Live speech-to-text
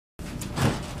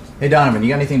Hey Donovan, you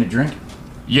got anything to drink?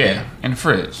 Yeah, in the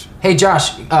fridge. Hey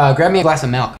Josh, grab me a glass of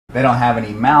milk. They don't have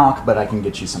any Malk, but I can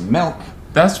get you some milk.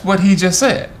 That's what he just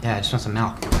said. Yeah, I just want some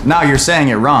milk. No, you're saying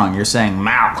it wrong. You're saying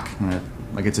Malk,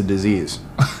 like it's a disease.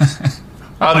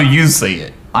 How do you say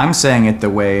it? I'm saying it the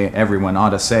way everyone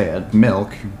ought to say it.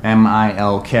 Milk,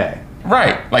 M-I-L-K.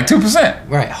 Right, like 2%.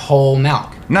 Right, whole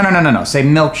milk. No. Say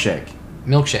milkshake.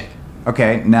 Milkshake.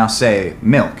 Okay, now say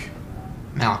milk.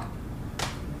 Milk.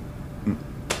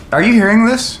 Are you hearing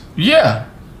this? Yeah,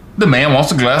 the man wants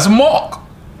a glass of milk.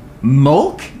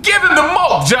 Milk? Give him the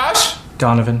milk, Josh!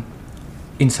 Donovan,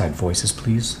 inside voices,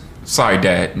 please. Sorry,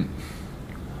 Dad.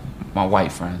 My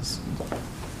white friends.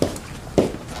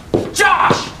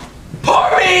 Josh!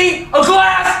 Pour me a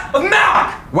glass of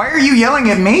milk! Why are you yelling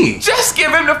at me? Just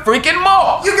give him the freaking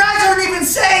milk! You guys aren't even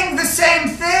saying the same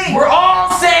thing! We're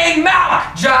all saying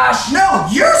milk, Josh! No,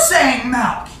 you're saying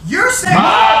milk! You're saying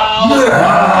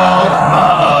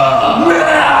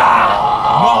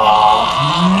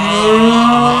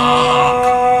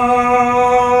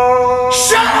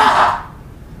Shut up!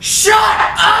 Shut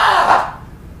up!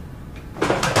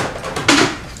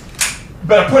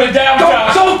 Better put it down,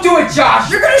 Josh! Don't do it, Josh!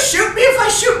 You're gonna shoot me if I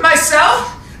shoot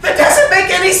myself? That doesn't make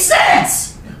any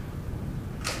sense!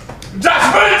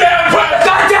 Josh, put it down, put it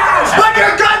Gun down! Put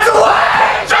your guns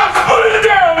away! Josh, put it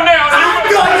down now! I'm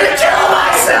going to kill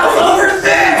myself over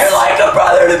this! You're like a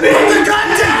brother to me! Put the gun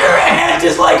down! Your aunt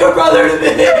is like a brother to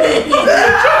me!